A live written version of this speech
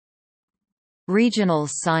Regional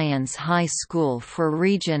Science High School for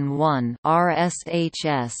Region 1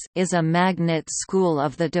 (RSHS) is a magnet school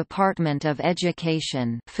of the Department of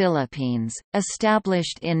Education, Philippines,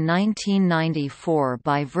 established in 1994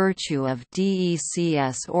 by virtue of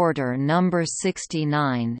DECS Order No.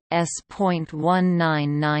 69,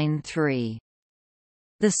 S.1993.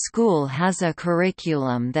 The school has a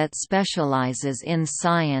curriculum that specializes in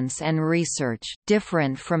science and research,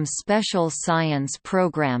 different from special science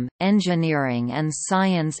program, engineering and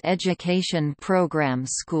science education program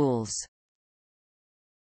schools.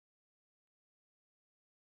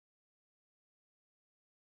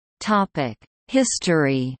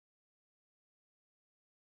 History.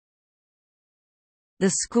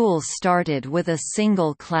 The school started with a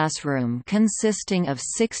single classroom consisting of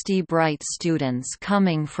 60 bright students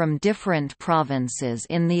coming from different provinces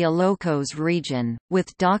in the Ilocos region,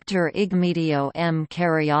 with Dr. Igmedio M.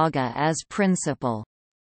 Cariaga as principal.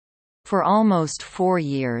 For almost 4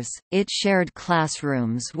 years, it shared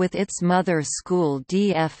classrooms with its mother school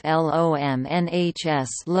DFLOM NHS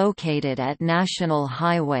located at National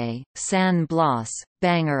Highway, San Blas,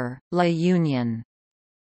 Bangor, La Union.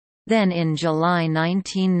 Then in July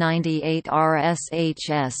 1998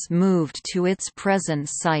 RSHS moved to its present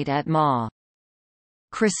site at Ma.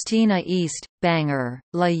 Cristina East, Bangor,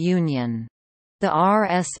 La Union. The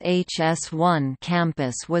RSHS-1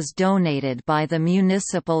 campus was donated by the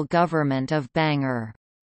municipal government of Bangor.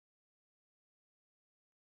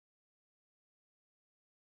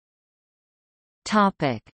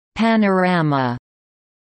 Panorama.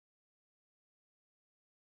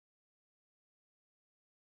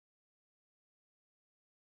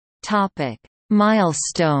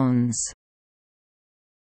 Milestones.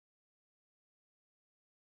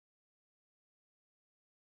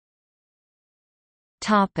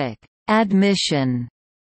 Admission.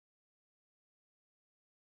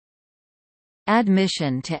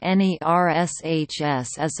 Admission to any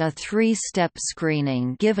RSHS is a three-step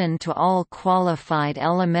screening given to all qualified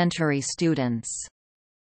elementary students.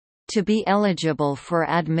 To be eligible for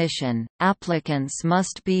admission, applicants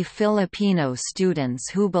must be Filipino students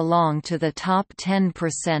who belong to the top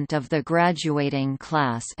 10% of the graduating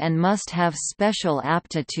class and must have special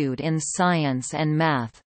aptitude in science and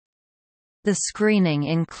math. The screening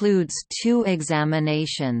includes 2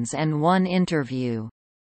 examinations and 1 interview.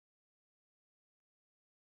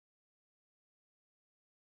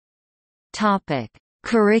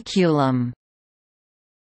 Curriculum.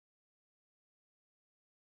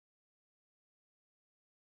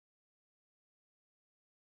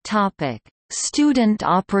 Student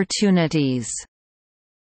opportunities.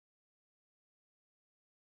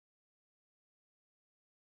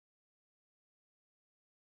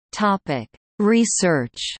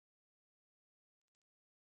 Research.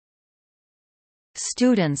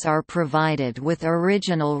 Students are provided with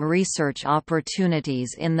original research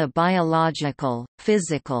opportunities in the biological,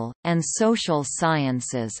 physical, and social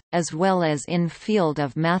sciences, as well as in field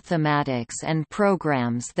of mathematics and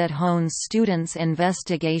programs that hone students'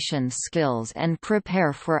 investigation skills and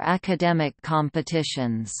prepare for academic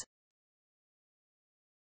competitions.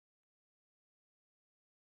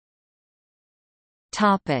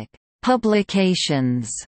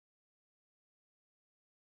 Publications.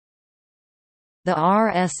 The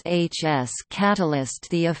RSHS Catalyst,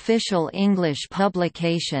 the official English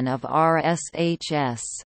publication of RSHS.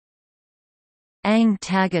 Ang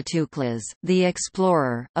Tagatuklas, The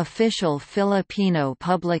Explorer, official Filipino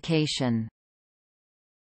publication.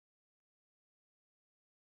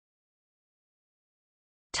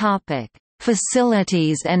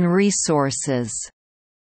 Facilities and resources.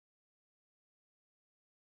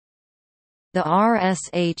 The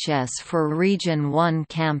RSHS for Region 1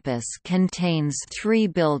 campus contains 3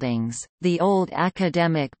 buildings, the old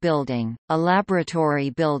academic building, a laboratory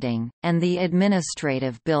building, and the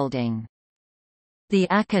administrative building. The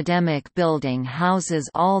academic building houses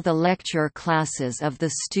all the lecture classes of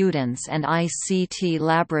the students and ICT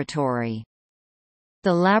laboratory.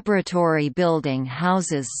 The laboratory building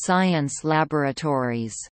houses science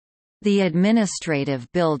laboratories. The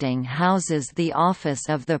administrative building houses the office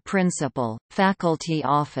of the principal, faculty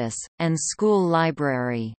office, and school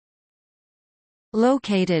library.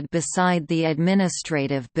 Located beside the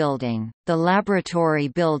administrative building, the laboratory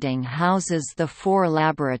building houses the 4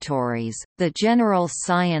 laboratories, the General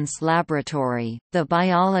Science Laboratory, the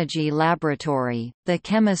Biology Laboratory, the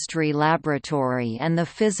Chemistry Laboratory and the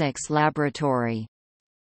Physics Laboratory.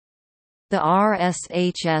 The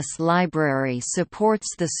RSHS Library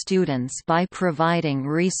supports the students by providing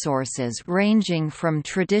resources ranging from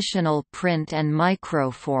traditional print and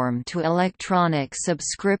microform to electronic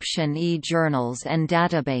subscription e-journals and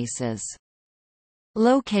databases.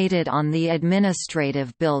 Located on the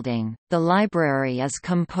administrative building, the library is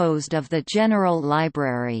composed of the General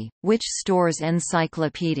Library, which stores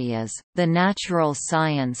encyclopedias, the Natural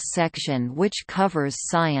Science section which covers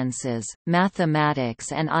sciences,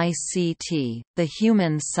 mathematics and ICT, the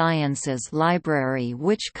Human Sciences Library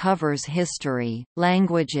which covers history,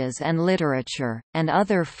 languages and literature, and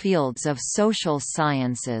other fields of social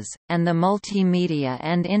sciences, and the Multimedia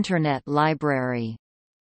and Internet Library.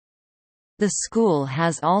 The school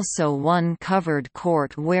has also one covered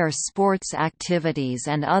court where sports activities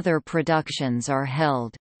and other productions are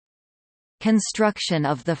held. Construction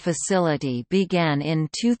of the facility began in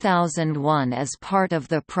 2001 as part of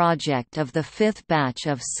the project of the fifth batch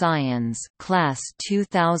of Science Class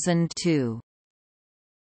 2002.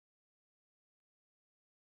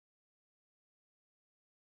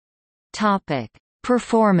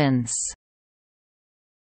 Performance.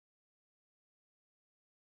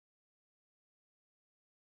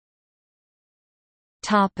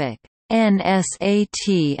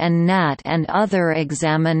 NSAT and NAT and other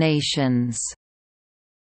examinations.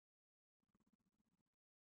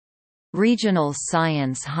 Regional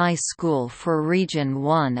Science High School for Region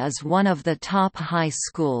 1 is one of the top high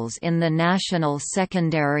schools in the National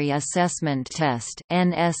Secondary Assessment Test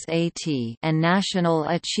 (NSAT) and National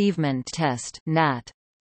Achievement Test (NAT).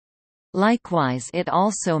 Likewise, it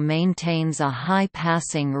also maintains a high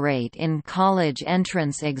passing rate in college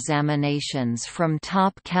entrance examinations from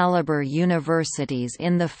top-caliber universities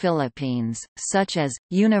in the Philippines, such as,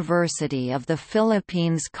 University of the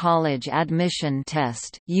Philippines College Admission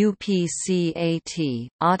Test (UPCAT),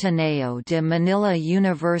 Ateneo de Manila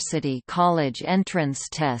University College Entrance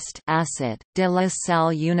Test (ASET), De La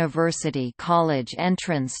Salle University College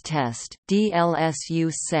Entrance Test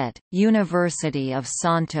 (DLSU-CET), University of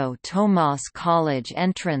Santo Tomas College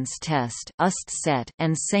Entrance Test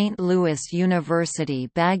and St. Louis University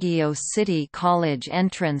Baguio City College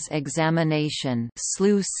Entrance Examination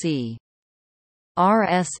 (SLU-C).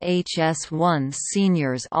 RSHS 1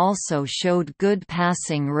 seniors also showed good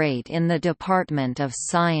passing rate in the Department of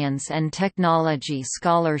Science and Technology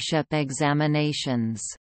scholarship examinations.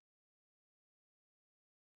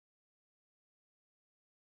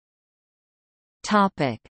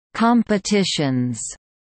 Competitions.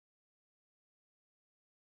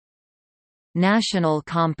 National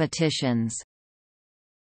competitions.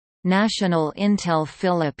 National Intel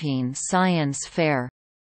Philippine Science Fair,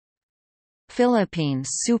 Philippine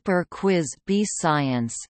Super Quiz B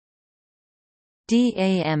Science,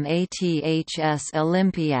 DAMATHS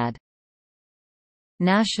Olympiad,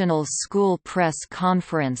 National School Press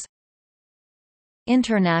Conference,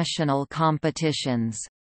 International competitions.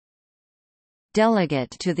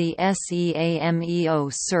 Delegate to the SEAMEO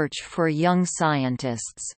Search for Young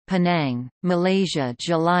Scientists, Penang, Malaysia,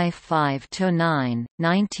 July 5–9,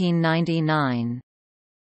 1999.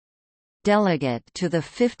 Delegate to the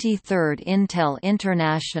 53rd Intel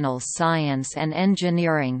International Science and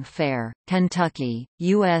Engineering Fair, Kentucky,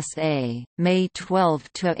 USA, May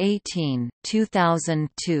 12–18,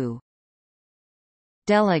 2002.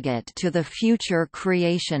 Delegate to the Future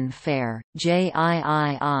Creation Fair,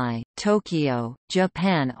 JIII, Tokyo,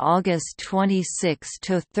 Japan, August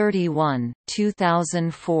 26–31,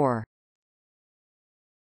 2004.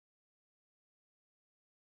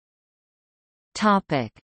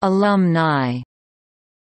 Topic: Alumni.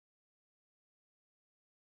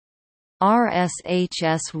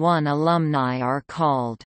 RSHS 1 alumni are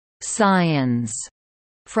called scions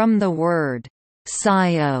from the word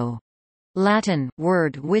scio, Latin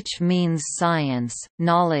word which means science,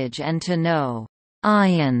 knowledge and to know,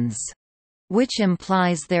 ions, which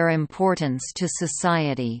implies their importance to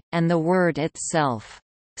society, and the word itself,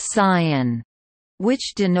 scion,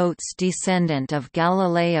 which denotes descendant of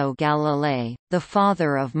Galileo Galilei, the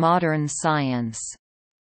father of modern science.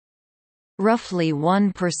 Roughly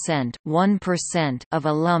 1% of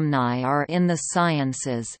alumni are in the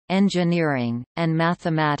sciences, engineering, and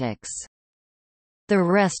mathematics. The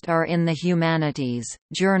rest are in the humanities,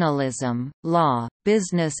 journalism, law,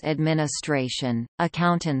 business administration,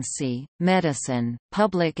 accountancy, medicine,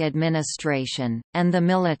 public administration, and the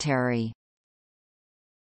military.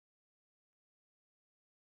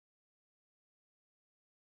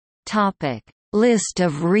 List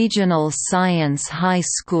of regional science high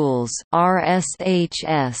schools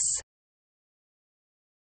 (RSHS).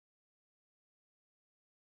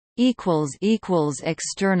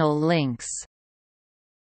 External links